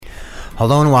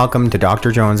Hello and welcome to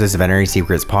Dr. Jones's Veterinary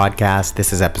Secrets podcast.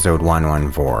 This is episode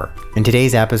 114. In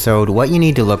today's episode, what you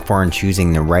need to look for in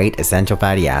choosing the right essential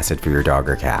fatty acid for your dog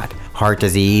or cat, heart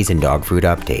disease and dog food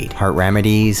update, heart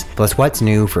remedies, plus what's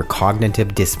new for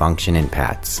cognitive dysfunction in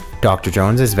pets. Dr.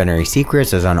 Jones's Veterinary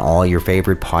Secrets is on all your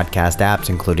favorite podcast apps,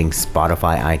 including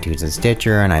Spotify, iTunes, and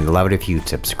Stitcher, and I'd love it if you'd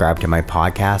subscribe to my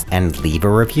podcast and leave a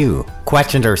review.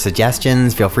 Questions or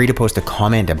suggestions, feel free to post a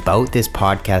comment about this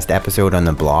podcast episode on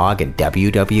the blog at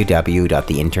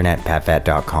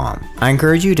www.theinternetpetvet.com. I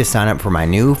encourage you to sign up for my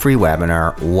new free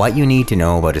webinar, What You Need to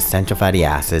Know About Essential Fatty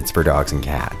Acids for Dogs and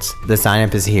Cats. The sign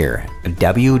up is here,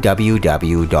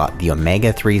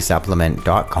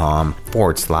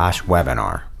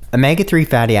 www.theomega3supplement.com/webinar. Omega-3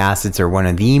 fatty acids are one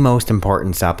of the most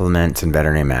important supplements in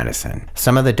veterinary medicine.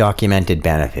 Some of the documented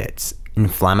benefits: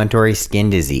 inflammatory skin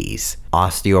disease,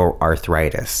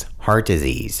 osteoarthritis, heart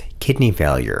disease, kidney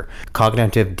failure,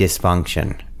 cognitive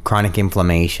dysfunction, chronic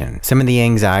inflammation, some of the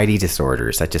anxiety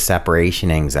disorders such as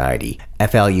separation anxiety,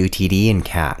 FLUTD in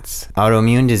cats,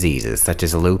 autoimmune diseases such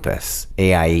as lupus,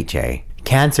 AIHA,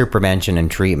 cancer prevention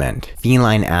and treatment,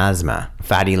 feline asthma,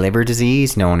 fatty liver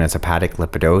disease known as hepatic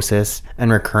lipidosis,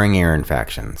 and recurring ear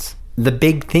infections. The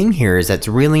big thing here is that it's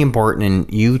really important in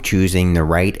you choosing the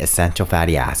right essential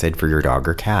fatty acid for your dog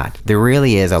or cat. There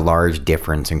really is a large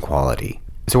difference in quality.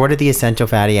 So what are the essential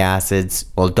fatty acids?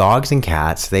 Well, dogs and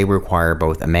cats, they require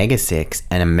both omega-6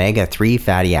 and omega-3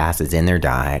 fatty acids in their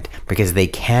diet because they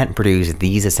can't produce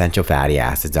these essential fatty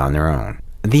acids on their own.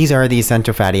 These are the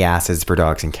essential fatty acids for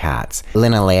dogs and cats.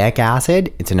 Linoleic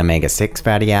acid, it's an omega-6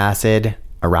 fatty acid.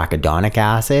 Arachidonic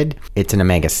acid, it's an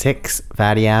omega-6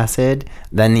 fatty acid.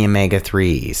 Then the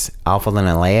omega-3s,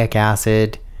 alpha-linoleic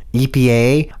acid,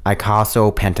 EPA,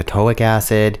 eicosapentaenoic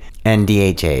acid, and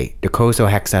DHA,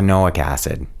 docosahexaenoic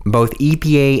acid. Both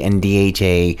EPA and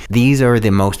DHA, these are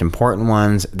the most important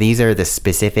ones. These are the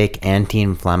specific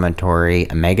anti-inflammatory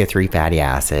omega-3 fatty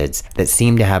acids that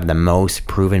seem to have the most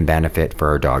proven benefit for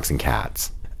our dogs and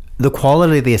cats. The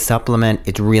quality of the supplement,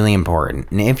 it's really important.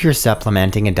 And if you're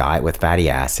supplementing a diet with fatty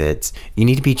acids, you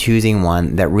need to be choosing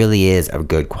one that really is of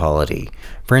good quality.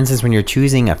 For instance, when you're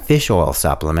choosing a fish oil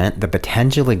supplement, the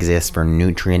potential exists for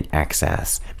nutrient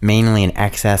excess, mainly an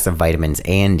excess of vitamins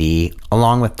A and D,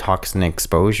 along with toxin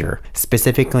exposure,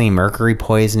 specifically mercury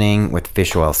poisoning with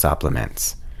fish oil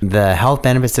supplements. The health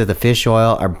benefits of the fish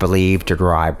oil are believed to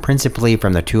derive principally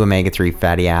from the two omega-3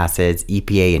 fatty acids,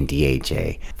 EPA and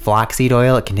DHA. Flaxseed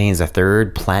oil, it contains a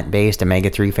third plant-based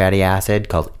omega-3 fatty acid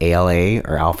called ALA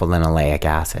or alpha-linoleic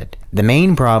acid. The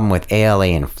main problem with ALA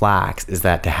in flax is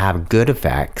that to have good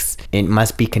effects, it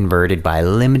must be converted by a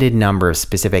limited number of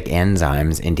specific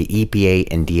enzymes into EPA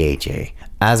and DHA.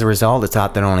 As a result, it's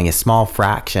thought that only a small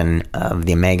fraction of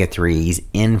the omega-3s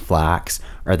in flax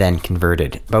are then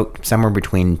converted, about somewhere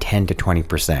between 10 to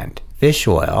 20%. Fish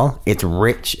oil, it's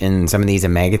rich in some of these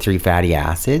omega-3 fatty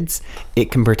acids.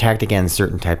 It can protect against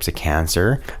certain types of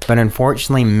cancer, but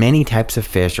unfortunately many types of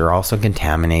fish are also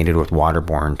contaminated with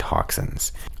waterborne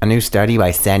toxins. A new study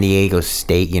by San Diego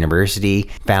State University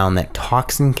found that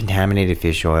toxin-contaminated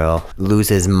fish oil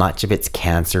loses much of its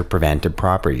cancer-preventive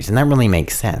properties, and that really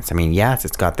makes sense. I mean, yes,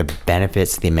 it's got the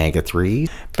benefits of the omega-3s,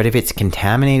 but if it's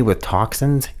contaminated with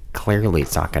toxins, clearly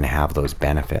it's not going to have those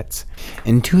benefits.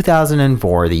 In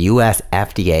 2004, the US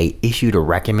FDA issued a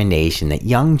recommendation that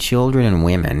young children and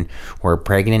women who are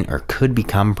pregnant or could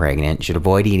become pregnant should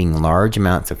avoid eating large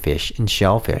amounts of fish and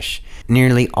shellfish.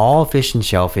 Nearly all fish and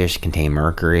shellfish contain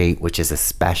mercury, which is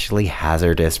especially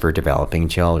hazardous for developing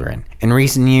children. In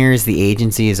recent years, the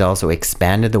agency has also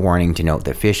expanded the warning to note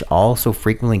that fish also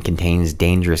frequently contains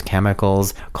dangerous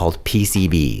chemicals called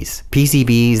PCBs.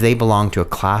 PCBs, they belong to a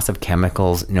class of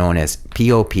chemicals known as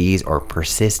POPs or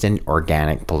persistent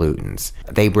organic pollutants.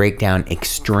 They break down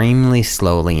extremely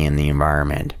slowly in the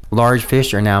environment. Large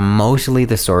fish are now mostly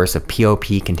the source of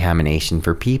POP contamination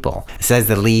for people, says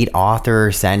the lead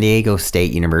author, San Diego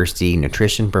State University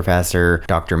nutrition professor,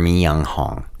 Dr. Mi-Young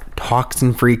Hong.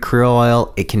 Toxin-free krill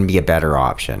oil, it can be a better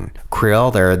option.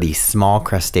 Krill, they're these small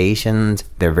crustaceans.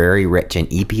 They're very rich in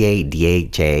EPA,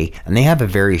 DHA, and they have a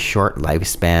very short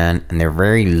lifespan, and they're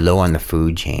very low on the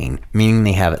food chain, meaning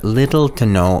they have little to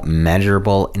no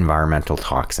measurable environmental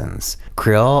toxins.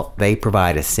 Krill, they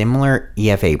provide a similar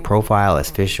EFA profile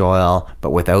as fish oil, but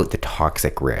without the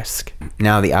toxic risk.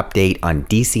 Now the update on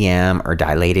DCM or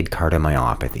dilated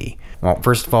cardiomyopathy. Well,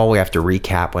 first of all, we have to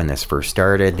recap when this first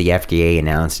started. The FDA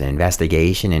announced an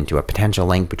investigation into a potential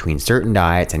link between certain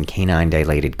diets and canine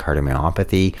dilated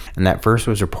cardiomyopathy, and that first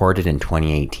was reported in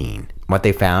 2018. What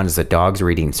they found is that dogs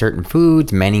were eating certain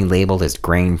foods, many labeled as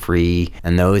grain-free,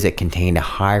 and those that contained a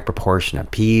high proportion of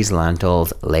peas,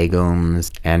 lentils, legumes,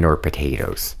 and or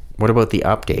potatoes. What about the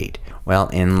update? Well,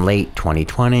 in late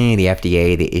 2020, the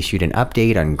FDA, they issued an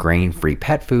update on grain-free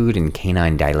pet food and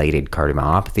canine dilated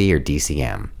cardiomyopathy, or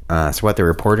DCM. So what they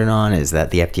reported on is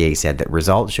that the FDA said that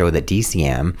results show that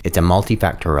DCM, it's a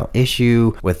multifactorial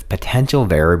issue with potential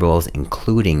variables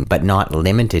including, but not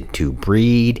limited to,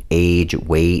 breed, age,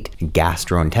 weight,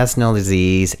 gastrointestinal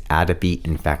disease, atopy,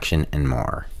 infection, and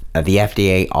more. The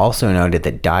FDA also noted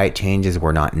that diet changes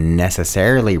were not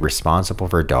necessarily responsible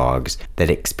for dogs that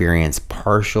experience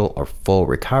partial or full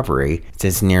recovery,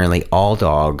 since nearly all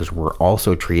dogs were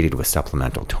also treated with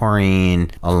supplemental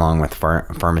taurine, along with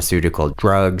pharmaceutical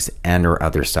drugs and or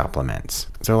other supplements.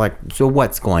 So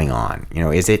what's going on?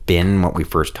 Is it been what we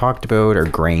first talked about, or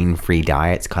grain-free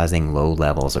diets causing low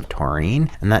levels of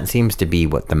taurine? And that seems to be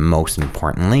what the most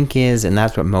important link is, and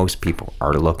that's what most people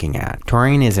are looking at.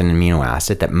 Taurine is an amino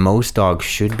acid that most dogs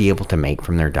should be able to make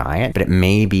from their diet, but it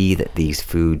may be that these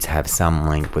foods have some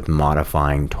link with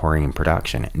modifying taurine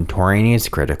production. And taurine is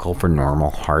critical for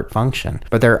normal heart function.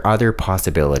 But there are other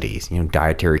possibilities,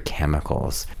 dietary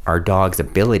chemicals, our dog's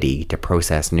ability to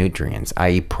process nutrients,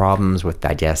 i.e. problems with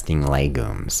digesting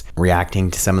legumes,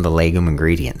 reacting to some of the legume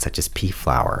ingredients such as pea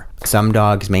flour. Some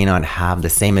dogs may not have the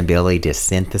same ability to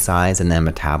synthesize and then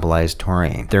metabolize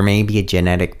taurine. There may be a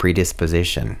genetic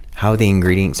predisposition, how the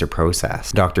ingredients are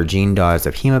processed. Dr. Jean Dawes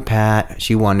of Hemopat,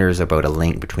 she wonders about a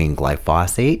link between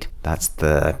glyphosate, that's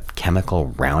the chemical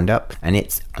Roundup, and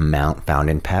its amount found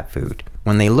in pet food.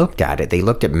 When they looked at it, they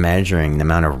looked at measuring the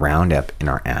amount of Roundup in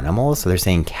our animals. So they're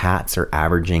saying cats are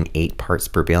averaging 8 parts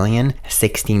per billion,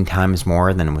 16 times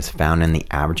more than was found in the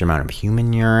average amount of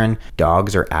human urine.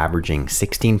 Dogs are averaging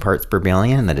 16 parts per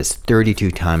billion, that is 32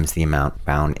 times the amount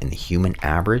found in the human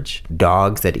average.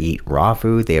 Dogs that eat raw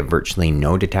food, they have virtually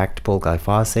no detectable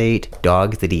glyphosate.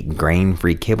 Dogs that eat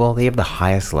grain-free kibble, they have the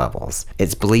highest levels.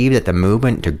 It's believed that the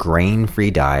movement to grain-free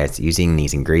diets using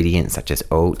these ingredients such as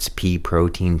oats, pea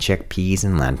protein, chickpeas,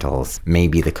 and lentils may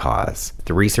be the cause.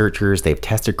 The researchers, they've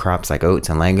tested crops like oats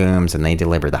and legumes, and they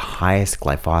deliver the highest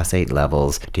glyphosate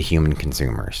levels to human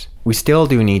consumers. We still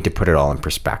do need to put it all in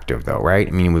perspective though,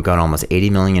 right? We've got almost 80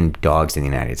 million dogs in the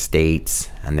United States,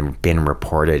 and there have been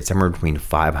reported somewhere between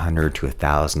 500 to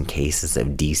 1,000 cases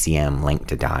of DCM linked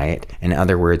to diet. In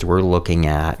other words, we're looking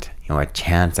at a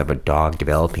chance of a dog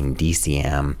developing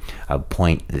DCM of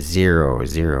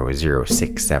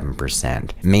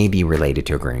 0.00067% may be related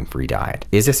to a grain-free diet.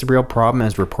 Is this a real problem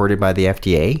as reported by the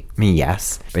FDA?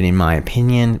 Yes, but in my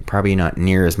opinion, probably not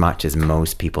near as much as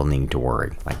most people need to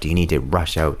worry. Do you need to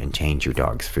rush out and change your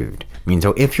dog's food?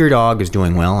 So if your dog is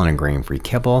doing well on a grain-free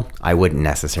kibble, I wouldn't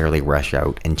necessarily rush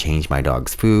out and change my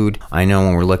dog's food. I know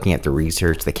when we're looking at the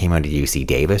research that came out of UC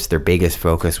Davis, their biggest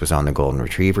focus was on the golden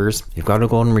retrievers. You've got a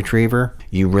golden retriever,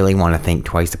 you really want to think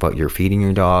twice about your feeding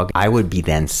your dog. I would be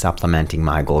then supplementing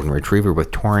my golden retriever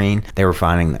with taurine. They were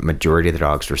finding that majority of the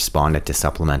dogs responded to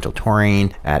supplemental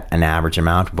taurine at an average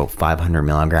amount of about 500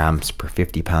 milligrams per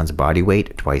 50 pounds of body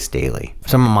weight twice daily.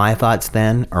 Some of my thoughts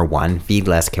then are: 1, feed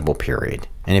less kibble, period.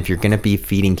 And if you're going to be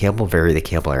feeding kibble, vary the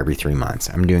kibble every 3 months.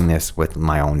 I'm doing this with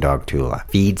my own dog, Tula.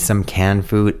 Feed some canned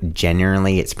food.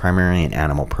 Generally, it's primarily an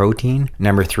animal protein.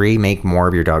 Number 3, make more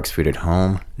of your dog's food at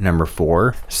home. Number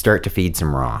 4, start to feed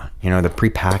some raw. The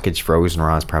prepackaged frozen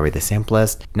raw is probably the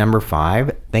simplest. Number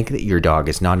 5, think that your dog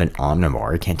is not an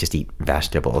omnivore. He can't just eat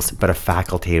vegetables, but a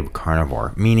facultative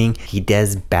carnivore, meaning he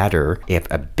does better if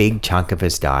a big chunk of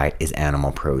his diet is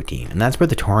animal protein. And that's where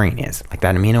the taurine is.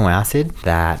 That amino acid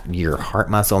that your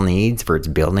heart muscle needs for its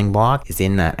building block is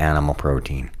in that animal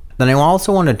protein. Then I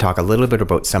also want to talk a little bit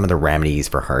about some of the remedies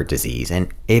for heart disease, and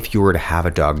if you were to have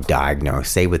a dog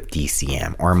diagnosed, say with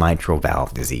DCM or mitral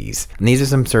valve disease. And these are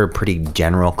some sort of pretty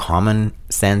general common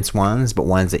sense ones, but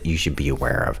ones that you should be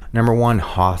aware of. Number 1,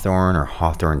 hawthorn or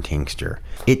hawthorn tincture.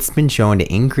 It's been shown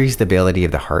to increase the ability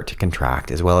of the heart to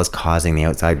contract, as well as causing the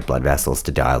outside blood vessels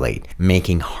to dilate,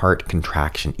 making heart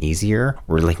contraction easier.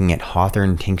 We're looking at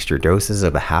hawthorn tincture doses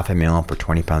of 0.5 ml per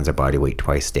 20 pounds of body weight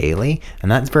twice daily,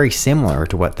 and that's very similar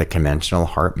to what the conventional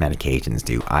heart medications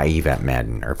do, i.e.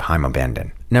 vetmedin or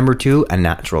pymobendin. Number 2, a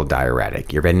natural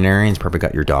diuretic. Your veterinarian's probably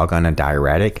got your dog on a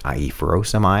diuretic, i.e.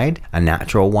 furosemide. A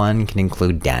natural one can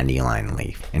include dandelion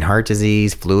leaf. In heart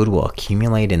disease, fluid will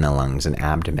accumulate in the lungs and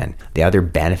abdomen. The other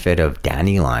benefit of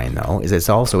dandelion, though, is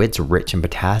it's rich in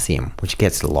potassium, which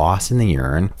gets lost in the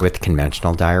urine with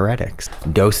conventional diuretics.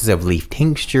 Doses of leaf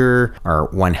tincture are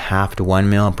 1/2 to 1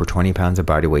 ml per 20 pounds of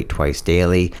body weight twice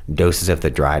daily. Doses of the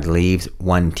dried leaves,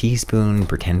 1 teaspoon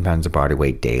per 10 pounds of body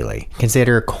weight daily.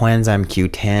 Consider coenzyme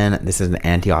Q10 10, this is an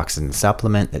antioxidant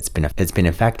supplement that's been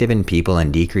effective in people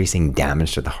in decreasing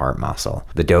damage to the heart muscle.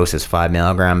 The dose is 5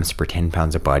 milligrams per 10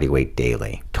 pounds of body weight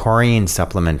daily. Taurine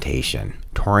supplementation.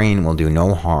 Taurine will do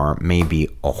no harm, may be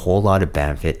a whole lot of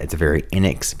benefit. It's a very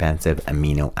inexpensive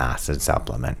amino acid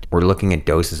supplement. We're looking at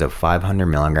doses of 500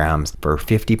 milligrams per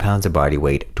 50 pounds of body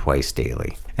weight twice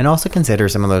daily. And also consider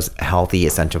some of those healthy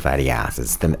essential fatty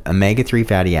acids. The omega-3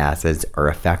 fatty acids are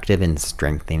effective in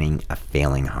strengthening a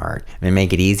failing heart. They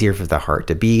make it easier for the heart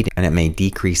to beat, and it may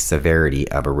decrease severity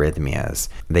of arrhythmias.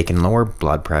 They can lower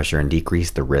blood pressure and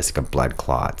decrease the risk of blood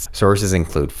clots. Sources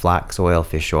include flax oil,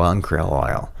 fish oil, and krill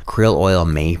oil. Krill oil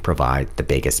may provide the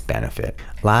biggest benefit.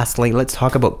 Lastly, let's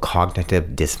talk about cognitive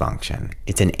dysfunction.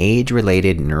 It's an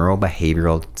age-related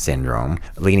neurobehavioral syndrome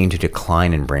leading to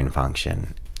decline in brain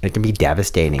function. It can be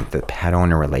devastating for the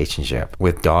pet-owner relationship,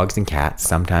 with dogs and cats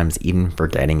sometimes even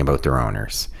forgetting about their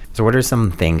owners. So what are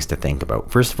some things to think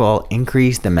about? First of all,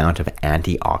 increase the amount of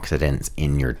antioxidants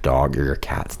in your dog or your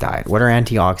cat's diet. What are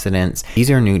antioxidants?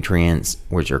 These are nutrients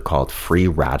which are called free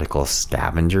radical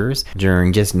scavengers.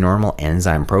 During just normal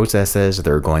enzyme processes that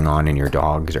are going on in your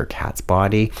dog's or cat's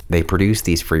body, they produce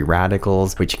these free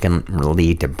radicals which can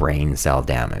lead to brain cell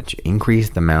damage.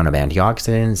 Increase the amount of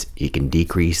antioxidants, you can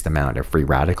decrease the amount of free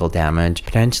radical damage,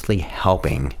 potentially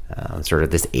helping sort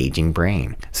of this aging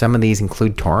brain. Some of these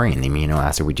include taurine, the amino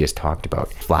acid we just talked about,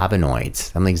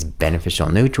 flavonoids, some of these beneficial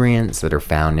nutrients that are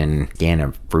found in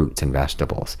organic fruits and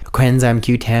vegetables. Coenzyme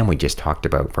Q10 we just talked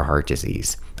about for heart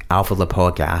disease. Alpha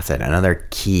lipoic acid, another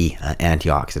key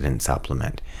antioxidant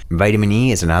supplement. Vitamin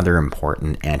E is another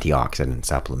important antioxidant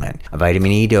supplement. A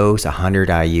vitamin E dose, 100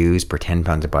 IUs per 10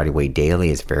 pounds of body weight daily,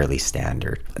 is fairly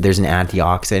standard. There's an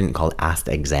antioxidant called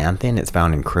astaxanthin. It's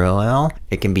found in krill oil.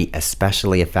 It can be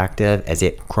especially effective as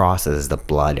it crosses the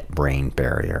blood-brain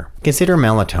barrier. Consider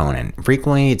melatonin.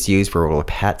 Frequently, it's used for little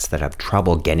pets that have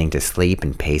trouble getting to sleep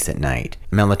and pace at night.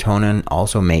 Melatonin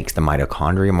also makes the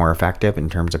mitochondria more effective in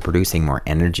terms of producing more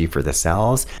energy for the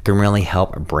cells. It can really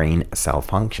help brain cell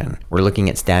function. We're looking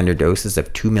at standard doses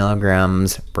of 2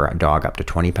 milligrams for a dog up to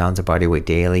 20 pounds of body weight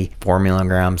daily, 4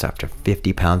 milligrams up to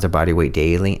 50 pounds of body weight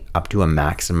daily, up to a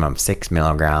maximum of 6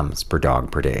 milligrams per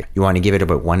dog per day. You want to give it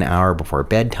about 1 hour before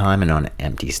bedtime and on an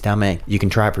empty stomach. You can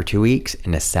try it for 2 weeks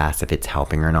and assess if it's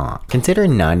helping or not. Consider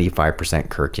 95%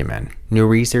 curcumin. New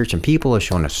research in people has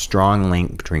shown a strong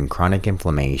link between chronic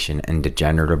inflammation and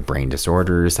degenerative brain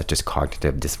disorders such as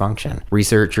cognitive dysfunction.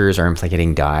 Researchers are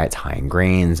implicating diets high in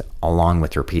grains along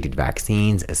with repeated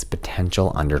vaccines as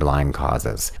potential underlying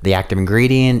causes. The active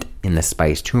ingredient in the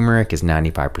spice turmeric is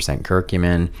 95%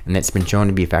 curcumin, and it's been shown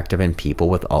to be effective in people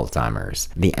with Alzheimer's.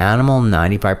 The animal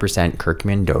 95%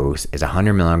 curcumin dose is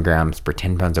 100 milligrams per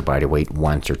 10 pounds of body weight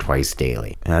once or twice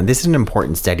daily. This is an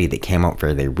important study that came out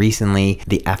fairly recently.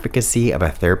 The efficacy of a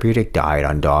therapeutic diet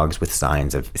on dogs with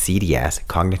signs of CDS,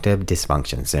 cognitive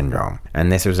dysfunction syndrome.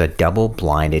 And this was a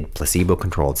double-blinded,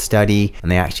 placebo-controlled study,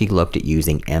 and they actually looked at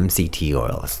using MCT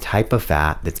oil, a type of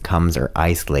fat that comes or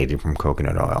isolated from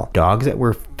coconut oil. Dogs that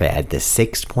were fed the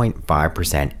 6.5%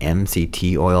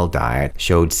 MCT oil diet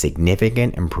showed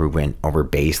significant improvement over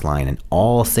baseline in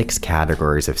all 6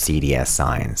 categories of CDS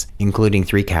signs, including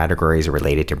 3 categories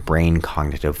related to brain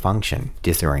cognitive function,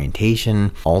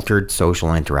 disorientation, altered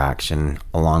social interaction,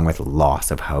 along with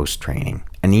loss of house training.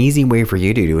 An easy way for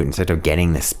you to do it instead of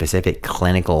getting the specific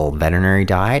clinical veterinary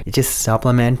diet is just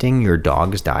supplementing your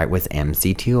dog's diet with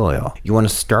MCT oil. You want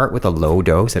to start with a low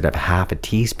dose at half a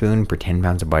teaspoon per 10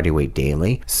 pounds of body weight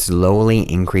daily,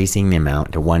 slowly increasing the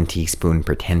amount to 1 teaspoon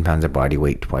per 10 pounds of body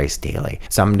weight twice daily.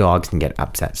 Some dogs can get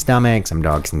upset stomach, some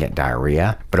dogs can get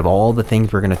diarrhea, but of all the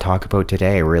things we're going to talk about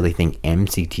today, I really think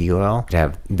MCT oil would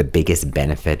have the biggest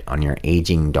benefit on your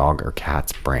aging dog or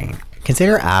cat's brain.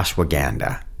 Consider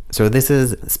ashwagandha. So this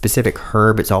is a specific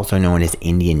herb. It's also known as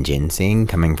Indian ginseng,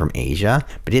 coming from Asia,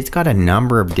 but it's got a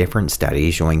number of different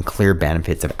studies showing clear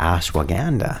benefits of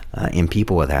ashwagandha in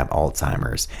people that have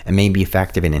Alzheimer's, and may be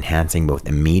effective in enhancing both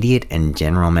immediate and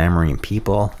general memory in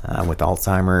people with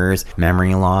Alzheimer's,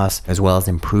 memory loss, as well as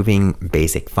improving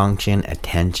basic function,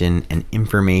 attention, and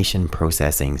information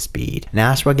processing speed. An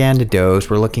ashwagandha dose,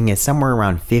 we're looking at somewhere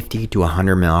around 50 to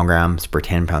 100 milligrams per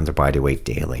 10 pounds of body weight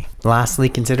daily. Lastly,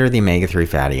 consider the omega-3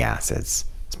 fatty acids.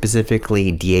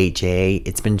 specifically DHA,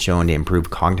 it's been shown to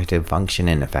improve cognitive function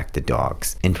in affected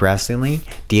dogs. Interestingly,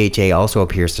 DHA also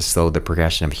appears to slow the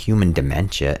progression of human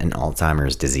dementia and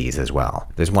Alzheimer's disease as well.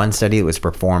 There's one study that was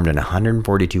performed in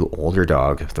 142 older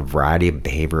dogs with a variety of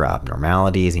behavioral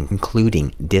abnormalities,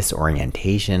 including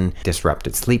disorientation,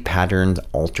 disrupted sleep patterns,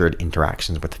 altered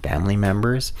interactions with family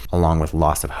members, along with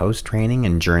loss of house training.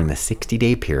 And during the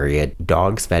 60-day period,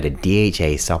 dogs fed a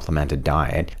DHA supplemented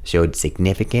diet showed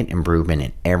significant improvement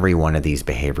in every one of these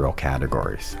behavioral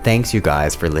categories. Thanks, you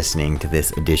guys, for listening to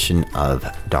this edition of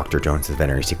Dr. Jones's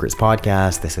Veterinary Secrets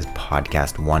podcast. This is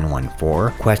podcast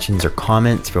 114. Questions or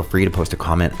comments, feel free to post a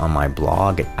comment on my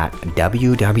blog at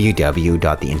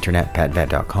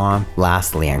www.theinternetpetvet.com.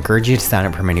 Lastly, I encourage you to sign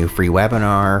up for my new free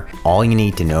webinar, All You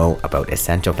Need to Know About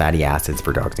Essential Fatty Acids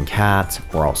for Dogs and Cats.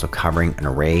 We're also covering an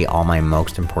array of all my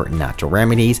most important natural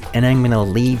remedies, and I'm going to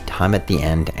leave time at the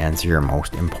end to answer your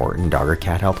most important dog or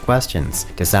cat health questions.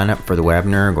 To sign up for the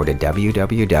webinar, go to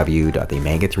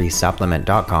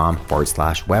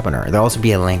www.theomega3supplement.com/webinar. There'll also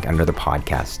be a link under the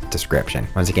podcast description.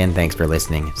 Once again, thanks for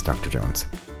listening. It's Dr. Jones.